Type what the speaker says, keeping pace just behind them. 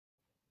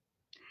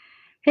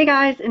Hey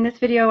guys, in this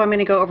video, I'm going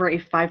to go over a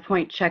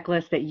 5-point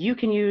checklist that you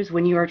can use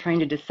when you are trying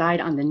to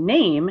decide on the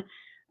name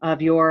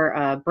of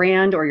your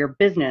brand or your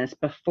business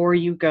before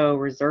you go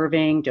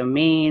reserving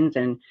domains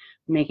and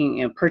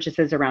making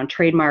purchases around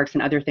trademarks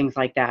and other things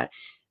like that.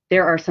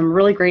 There are some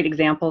really great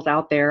examples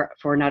out there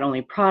for not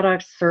only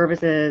products,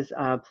 services,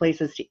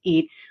 places to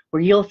eat,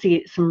 where you'll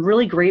see some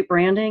really great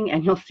branding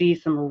and you'll see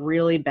some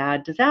really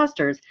bad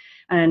disasters.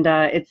 And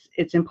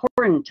it's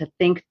important to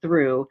think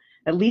through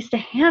at least a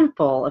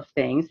handful of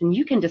things, and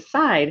you can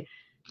decide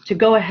to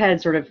go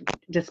ahead sort of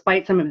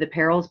despite some of the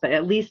perils, but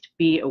at least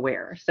be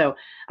aware. So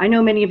I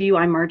know many of you,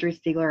 I'm Marjorie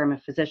Stiegler, I'm a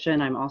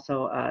physician, I'm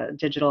also a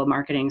digital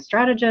marketing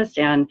strategist,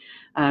 and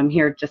I'm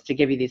here just to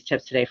give you these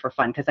tips today for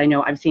fun, because I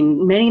know I've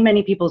seen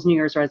many people's New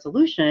Year's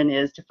resolution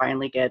is to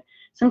finally get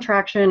some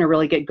traction or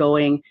really get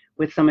going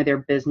with some of their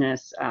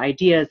business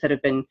ideas that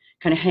have been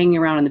kind of hanging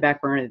around in the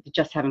back burner that they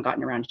just haven't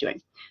gotten around to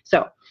doing.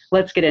 So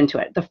let's get into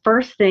it. The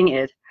first thing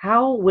is,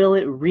 how will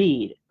it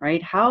read,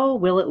 right? How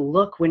will it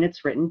look when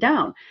it's written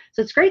down?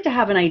 So it's great to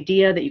have an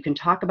idea that you can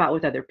talk about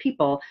with other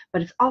people,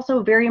 but it's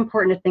also very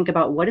important to think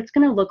about what it's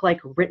going to look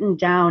like written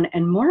down,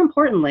 and more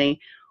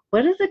importantly,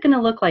 what is it going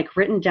to look like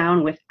written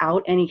down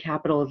without any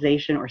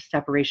capitalization or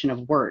separation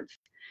of words?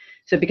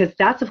 So because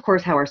that's, of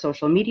course, how our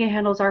social media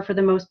handles are for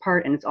the most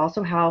part, and it's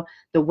also how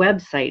the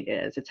website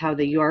is. It's how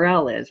the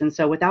URL is. And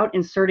so without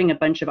inserting a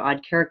bunch of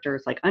odd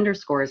characters like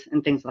underscores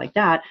and things like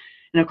that,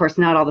 and of course,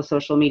 not all the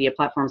social media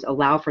platforms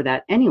allow for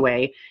that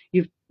anyway,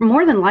 you're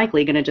more than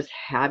likely going to just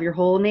have your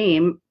whole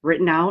name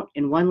written out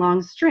in one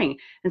long string.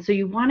 And so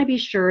you want to be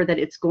sure that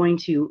it's going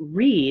to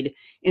read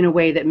in a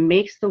way that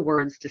makes the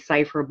words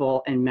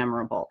decipherable and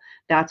memorable.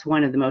 That's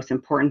one of the most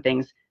important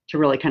things to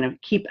really kind of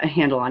keep a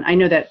handle on. I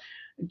know that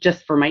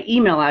just for my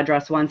email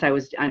address, once I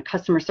was on a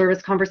customer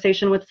service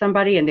conversation with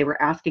somebody and they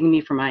were asking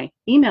me for my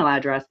email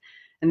address,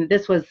 and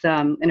this was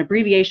an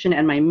abbreviation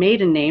and my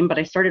maiden name, but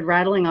I started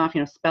rattling off,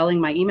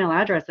 spelling my email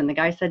address, and the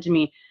guy said to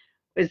me,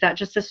 "Is that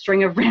just a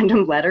string of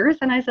random letters?"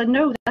 And I said,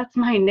 "No, that's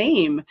my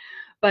name."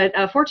 But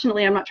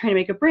fortunately, I'm not trying to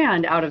make a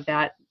brand out of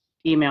that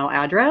email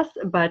address,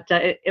 but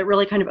it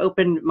really kind of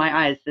opened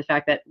my eyes to the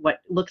fact that what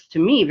looks to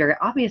me very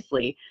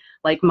obviously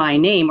like my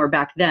name, or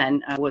back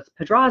then, was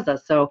Pedraza.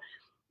 So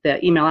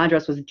the email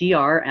address was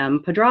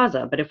DRM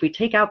Pedraza. But if we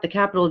take out the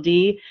capital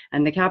D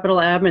and the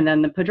capital M and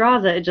then the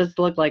Pedraza, it just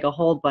looked like a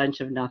whole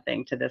bunch of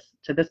nothing to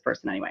this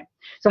person anyway.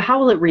 So how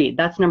will it read?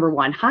 That's number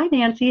one. Hi,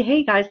 Nancy.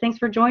 Hey, guys, thanks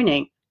for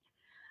joining.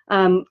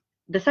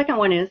 The second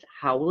one is,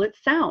 how will it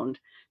sound?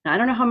 Now, I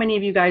don't know how many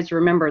of you guys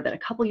remember that a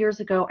couple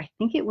years ago, I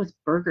think it was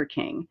Burger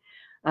King,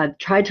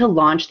 tried to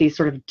launch these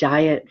sort of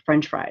diet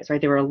French fries, right?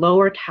 They were a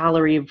lower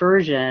calorie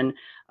version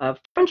of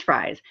French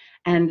fries,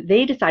 and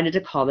they decided to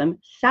call them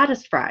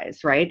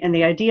Satisfries, right? And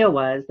the idea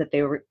was that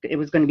it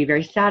was going to be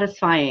very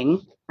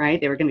satisfying, right?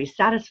 They were going to be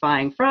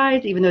satisfying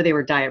fries, even though they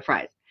were diet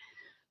fries.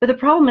 But the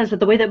problem is that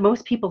the way that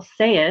most people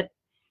say it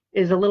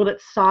is a little bit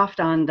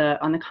soft on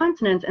the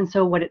consonants, and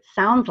so what it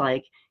sounds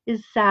like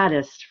is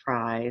saddest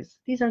fries.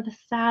 These are the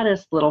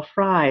saddest little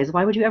fries.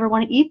 Why would you ever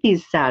want to eat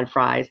these sad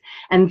fries?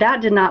 And that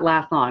did not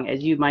last long,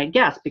 as you might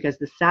guess, because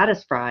the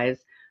saddest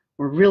fries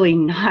were really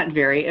not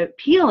very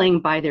appealing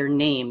by their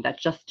name. That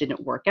just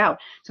didn't work out.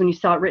 So when you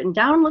saw it written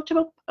down, it looked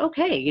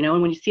okay,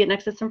 and when you see it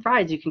next to some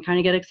fries, you can kind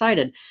of get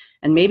excited.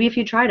 And maybe if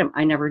you tried them,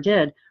 I never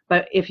did,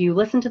 but if you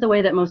listen to the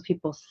way that most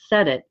people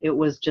said it, it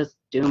was just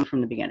doomed from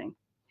the beginning.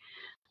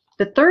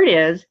 The third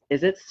is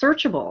it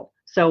searchable?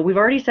 So we've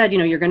already said,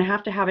 you're going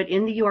to have it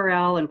in the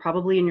URL and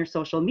probably in your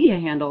social media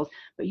handles,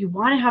 but you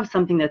want to have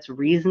something that's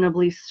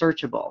reasonably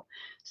searchable.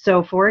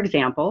 So for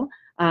example,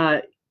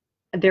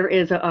 there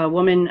is a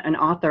woman, an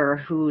author,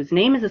 whose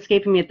name is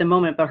escaping me at the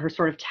moment, but her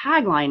sort of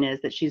tagline is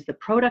that she's the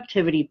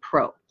productivity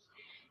pro.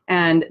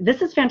 And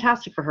this is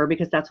fantastic for her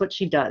because that's what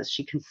she does.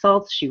 She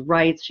consults, she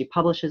writes, she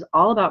publishes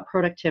all about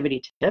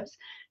productivity tips.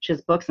 She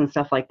has books and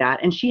stuff like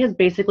that. And she has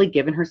basically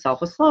given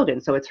herself a slogan.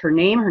 So it's her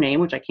name,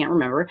 which I can't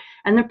remember,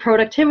 and the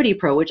productivity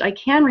pro, which I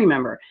can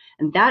remember.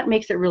 And that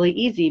makes it really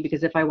easy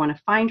because if I want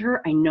to find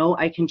her, I know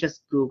I can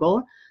just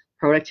Google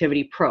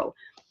productivity pro.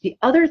 The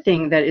other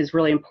thing that is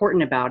really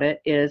important about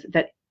it is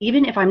that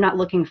even if I'm not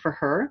looking for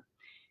her,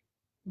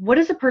 what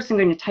is a person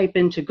going to type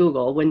into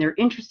Google when they're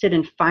interested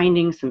in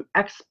finding some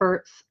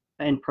experts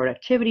in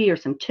productivity or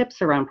some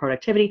tips around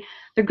productivity?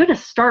 They're going to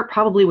start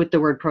probably with the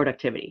word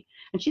productivity,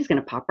 and she's going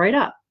to pop right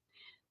up.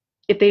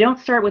 If they don't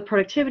start with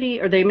productivity,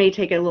 or they may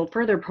take it a little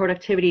further,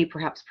 productivity,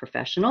 perhaps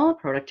professional,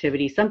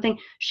 productivity something,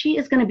 she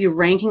is going to be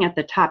ranking at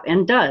the top,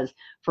 and does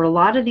for a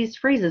lot of these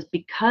phrases,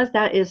 because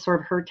that is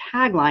sort of her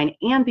tagline,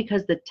 and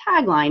because the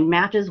tagline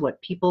matches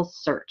what people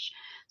search.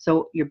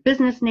 So your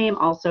business name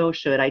also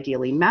should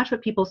ideally match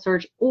what people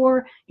search,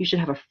 or you should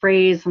have a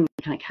phrase, something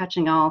kind of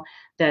catching all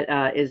that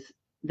is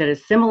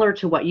similar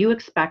to what you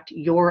expect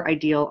your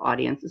ideal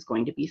audience is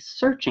going to be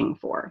searching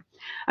for.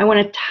 I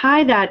want to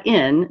tie that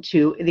in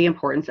to the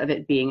importance of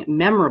it being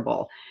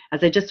memorable.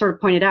 As I just sort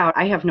of pointed out,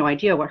 I have no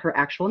idea what her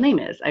actual name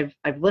is.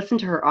 I've listened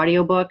to her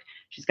audiobook.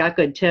 She's got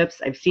good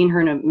tips. I've seen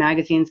her in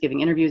magazines giving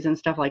interviews and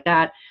stuff like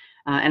that.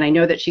 And I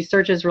know that she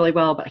searches really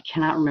well, but I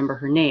cannot remember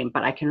her name,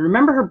 but I can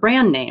remember her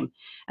brand name.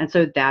 And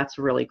so that's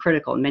really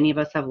critical. Many of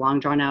us have long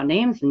drawn out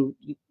names, and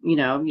you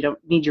know, you don't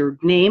need your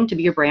name to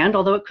be your brand,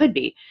 although it could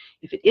be.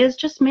 If it is,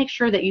 just make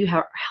sure that you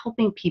are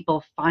helping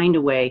people find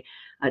a way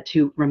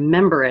to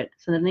remember it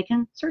so that they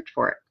can search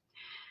for it.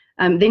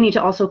 They need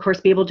to also, of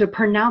course, be able to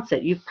pronounce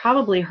it. You've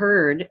probably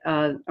heard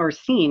or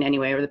seen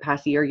anyway over the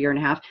past year, year and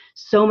a half,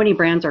 so many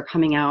brands are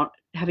coming out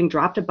having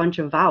dropped a bunch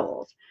of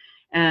vowels.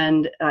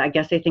 And I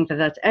guess they think that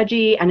that's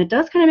edgy, and it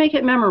does kind of make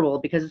it memorable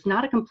because it's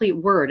not a complete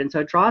word, and so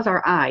it draws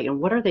our eye.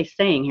 And what are they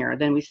saying here?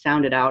 Then we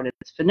sound it out, and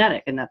it's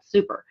phonetic, and that's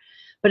super.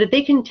 But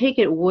they can take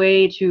it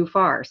way too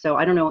far. So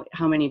I don't know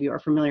how many of you are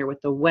familiar with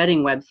the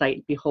wedding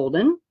website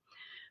Beholden,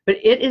 but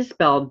it is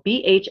spelled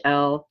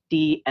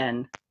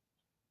B-H-L-D-N.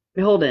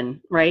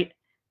 Beholden, right?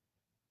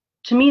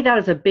 To me, that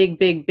is a big,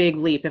 big, big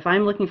leap. If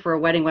I'm looking for a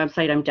wedding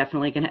website, I'm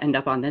definitely going to end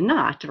up on the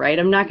Knot, right?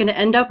 I'm not going to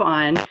end up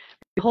on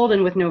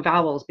Beholden with no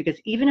vowels, because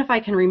even if I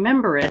can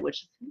remember it,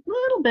 which is a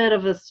little bit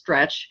of a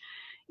stretch,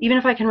 even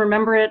if I can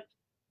remember it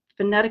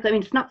phonetically, I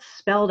mean, it's not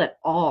spelled at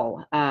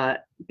all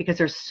because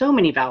there's so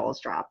many vowels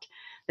dropped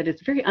that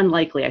it's very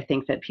unlikely, I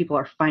think, that people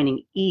are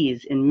finding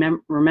ease in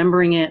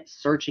remembering it,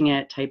 searching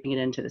it, typing it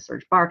into the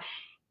search bar.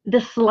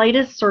 The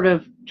slightest sort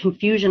of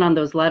confusion on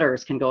those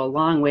letters can go a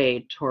long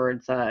way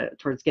towards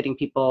getting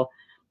people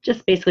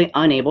just basically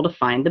unable to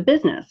find the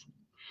business.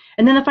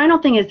 And then the final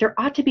thing is there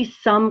ought to be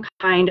some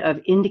kind of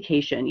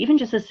indication, even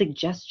just a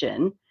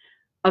suggestion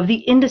of the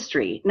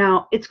industry.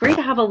 Now, it's great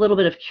to have a little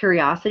bit of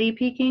curiosity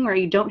peeking, or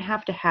you don't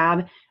have to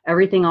have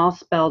everything all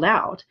spelled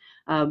out.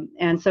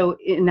 And so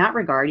in that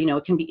regard, you know,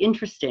 it can be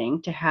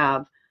interesting to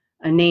have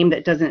a name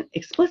that doesn't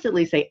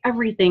explicitly say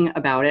everything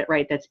about it,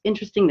 right? That's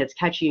interesting, that's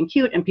catchy and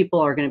cute, and people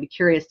are going to be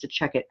curious to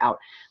check it out.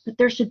 But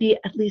there should be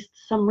at least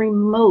some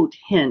remote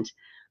hint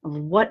of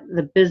what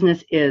the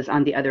business is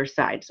on the other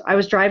side. So I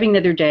was driving the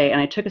other day and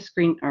I took a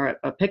screen or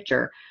a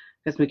picture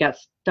because we got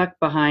stuck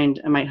behind,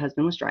 and my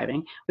husband was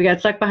driving. We got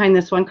stuck behind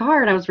this one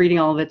car, and I was reading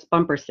all of its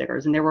bumper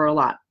stickers, and there were a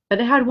lot. But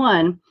it had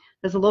one.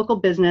 There's a local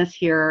business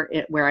here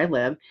where I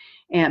live,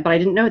 but I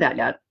didn't know that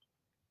yet.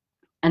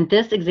 And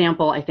this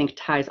example, I think,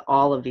 ties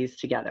all of these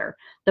together.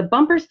 The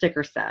bumper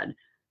sticker said,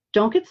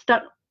 don't get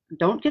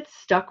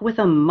stuck with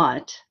a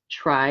mutt,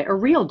 try a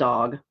real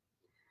dog.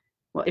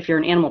 Well, if you're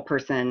an animal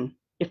person,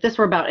 if this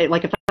were about,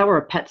 like if that were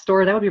a pet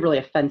store, that would be really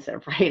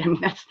offensive, right? I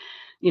mean, that's,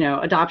 you know,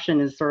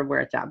 adoption is sort of where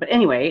it's at. But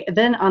anyway,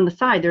 then on the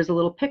side, there's a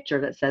little picture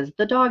that says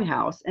the dog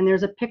house, and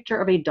there's a picture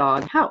of a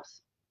dog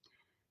house.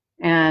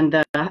 And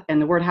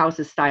the word house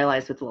is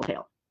stylized with a little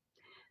tail.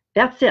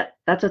 That's it.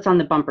 That's what's on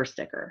the bumper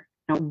sticker.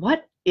 Now,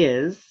 what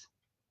is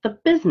the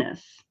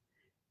business?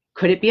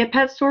 Could it be a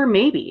pet store?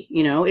 Maybe.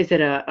 You know, is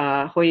it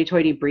a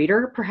hoity-toity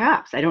breeder?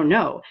 Perhaps. I don't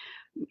know.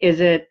 Is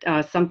it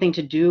something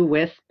to do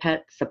with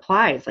pet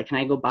supplies? Like, can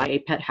I go buy a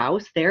pet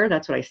house there?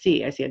 That's what I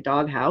see. I see a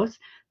dog house.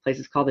 The place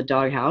is called the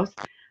Dog House.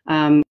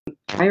 Buy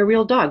a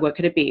real dog. What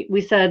could it be? We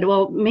said,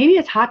 well, maybe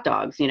it's hot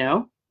dogs, you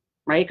know,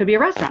 right? It could be a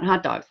restaurant,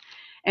 hot dogs.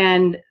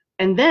 And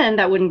then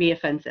that wouldn't be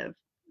offensive,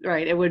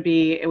 right? It would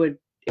be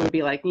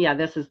like, yeah,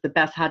 this is the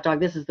best hot dog.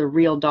 This is the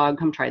real dog.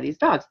 Come try these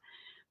dogs.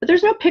 But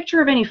there's no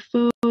picture of any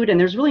food, and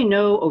there's really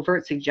no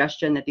overt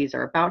suggestion that these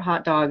are about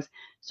hot dogs.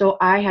 So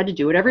I had to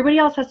do what everybody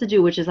else has to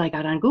do, which is I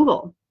got on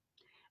Google.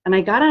 And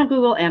I got on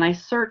Google and I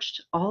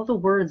searched all the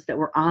words that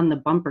were on the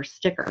bumper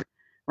sticker,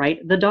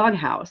 right? The Dog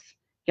House.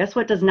 Guess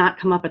what does not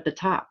come up at the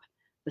top?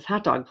 This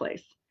hot dog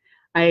place.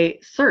 I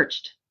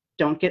searched,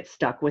 don't get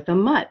stuck with a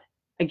mutt.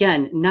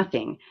 Again,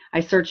 nothing. I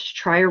searched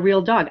try a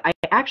real dog. I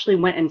actually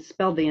went and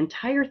spelled the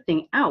entire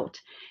thing out.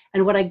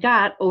 And what I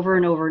got over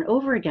and over and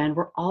over again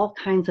were all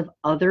kinds of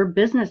other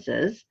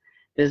businesses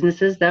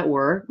that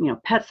were, you know,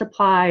 pet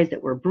supplies,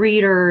 that were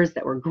breeders,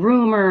 that were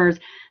groomers,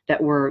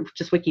 that were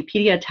just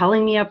Wikipedia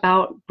telling me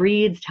about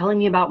breeds, telling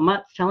me about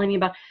mutts, telling me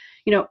about,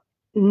 you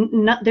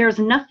know, there's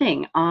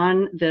nothing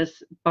on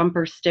this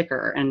bumper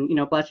sticker. And, you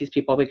know, bless these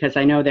people, because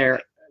I know they're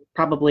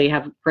probably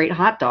have great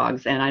hot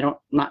dogs, and I'm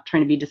not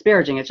trying to be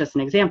disparaging, it's just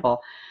an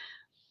example.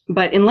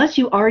 But unless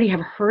you already have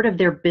heard of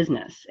their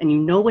business and you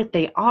know what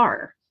they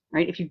are,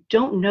 right? If you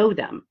don't know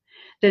them,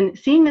 then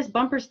seeing this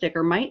bumper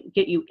sticker might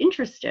get you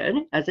interested,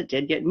 as it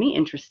did get me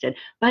interested,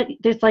 but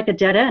it's like a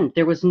dead end.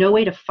 There was no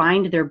way to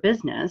find their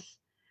business.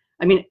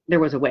 I mean, there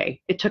was a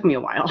way. It took me a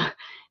while.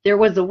 There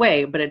was a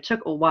way, but it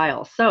took a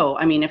while. So,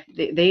 I mean, if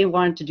they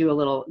wanted to do a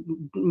little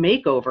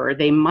makeover,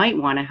 they might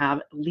want to have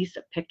at least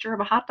a picture of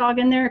a hot dog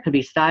in there. It could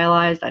be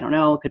stylized. I don't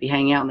know. It could be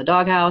hanging out in the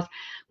doghouse,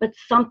 but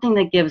something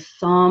that gives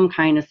some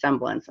kind of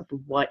semblance of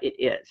what it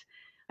is.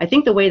 I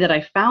think the way that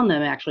I found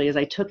them actually is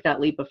I took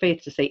that leap of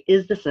faith to say,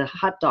 is this a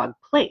hot dog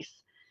place?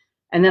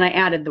 And then I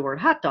added the word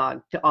hot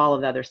dog to all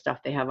of the other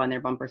stuff they have on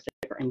their bumper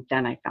sticker, and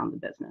then I found the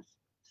business.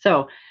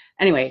 So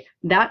anyway,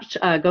 that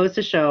goes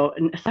to show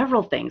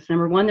several things.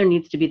 Number one, there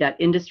needs to be that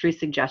industry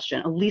suggestion,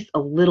 at least a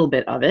little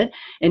bit of it.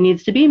 It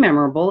needs to be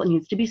memorable, it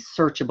needs to be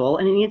searchable,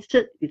 and it needs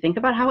to, you think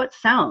about how it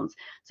sounds.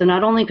 So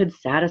not only could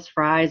Satis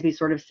Fries be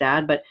sort of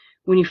sad, but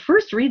when you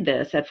first read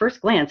this at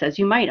first glance, as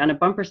you might on a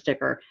bumper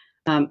sticker,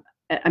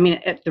 I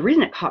mean, the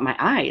reason it caught my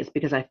eye is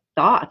because I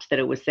thought that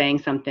it was saying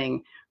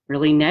something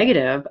really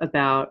negative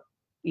about,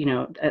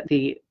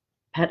 the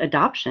pet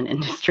adoption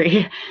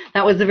industry.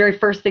 That was the very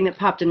first thing that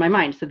popped in my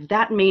mind. So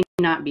that may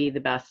not be the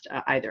best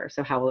either.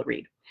 So how will it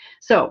read?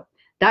 So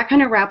that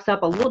kind of wraps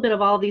up a little bit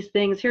of all these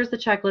things. Here's the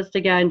checklist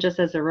again, just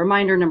as a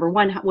reminder. Number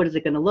one, what is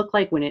it going to look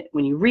like when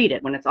you read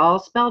it, when it's all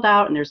spelled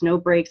out and there's no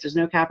breaks, there's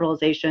no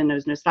capitalization,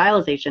 there's no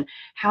stylization?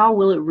 How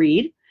will it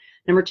read?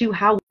 Number two,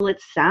 how will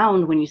it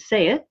sound when you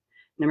say it?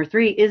 Number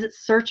three, is it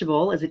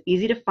searchable? Is it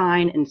easy to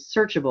find and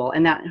searchable?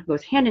 And that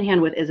goes hand in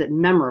hand with, is it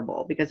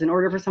memorable? Because in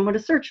order for someone to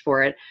search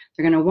for it,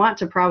 they're going to want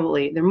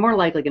to they're more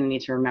likely going to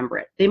need to remember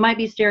it. They might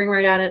be staring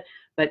right at it,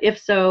 but if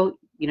so,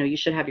 you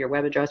should have your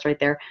web address right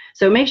there.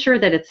 So make sure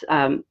that it's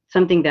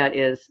something that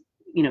is,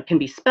 can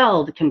be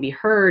spelled, can be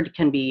heard,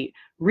 can be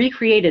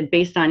recreated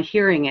based on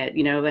hearing it,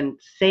 and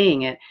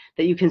saying it,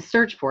 that you can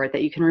search for it,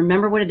 that you can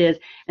remember what it is,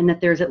 and that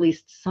there's at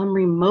least some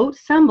remote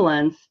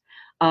semblance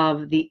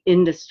of the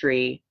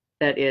industry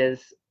that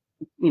is,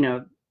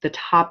 the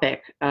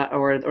topic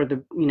or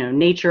the,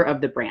 nature of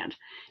the brand.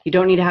 You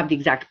don't need to have the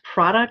exact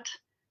product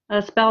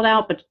spelled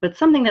out, but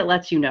something that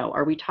lets you know,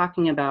 are we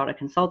talking about a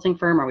consulting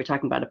firm? Are we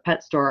talking about a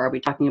pet store? Are we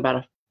talking about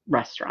a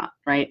restaurant,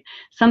 right?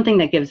 Something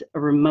that gives a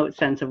remote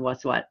sense of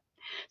what's what.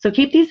 So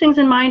keep these things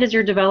in mind as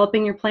you're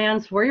developing your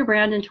plans for your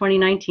brand in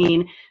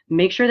 2019.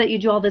 Make sure that you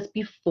do all this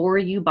before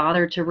you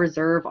bother to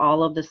reserve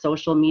all of the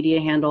social media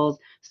handles,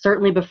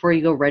 certainly before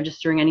you go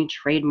registering any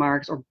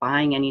trademarks or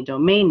buying any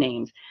domain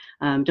names.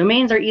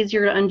 Domains are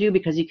easier to undo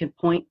because you can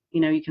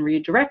you can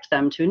redirect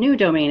them to a new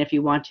domain if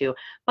you want to,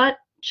 but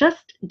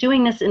just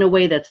doing this in a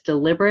way that's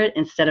deliberate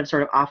instead of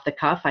sort of off the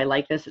cuff, I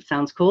like this, it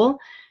sounds cool.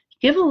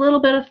 Give a little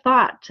bit of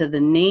thought to the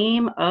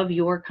name of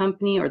your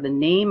company or the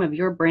name of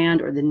your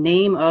brand or the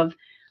name of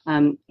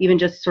even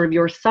just sort of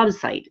your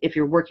sub-site. If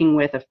you're working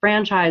with a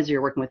franchise or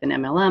you're working with an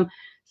MLM,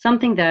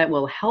 something that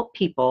will help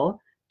people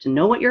to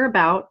know what you're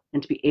about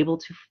and to be able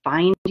to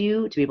find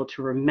you, to be able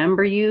to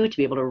remember you, to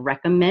be able to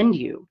recommend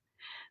you.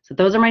 So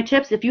those are my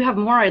tips. If you have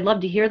more, I'd love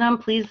to hear them.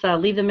 Please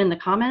leave them in the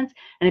comments.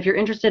 And if you're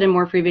interested in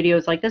more free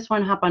videos like this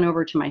one, hop on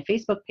over to my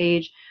Facebook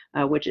page,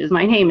 which is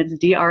my name. It's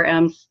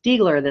DRM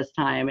Stiegler this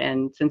time.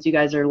 And since you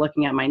guys are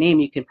looking at my name,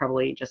 you could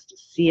probably just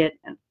see it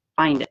and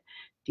find it.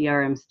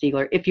 DRM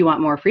Stiegler, if you want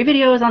more free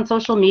videos on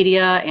social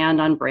media and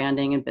on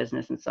branding and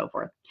business and so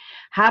forth.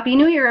 Happy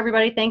New Year,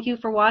 everybody. Thank you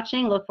for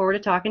watching. Look forward to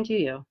talking to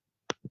you.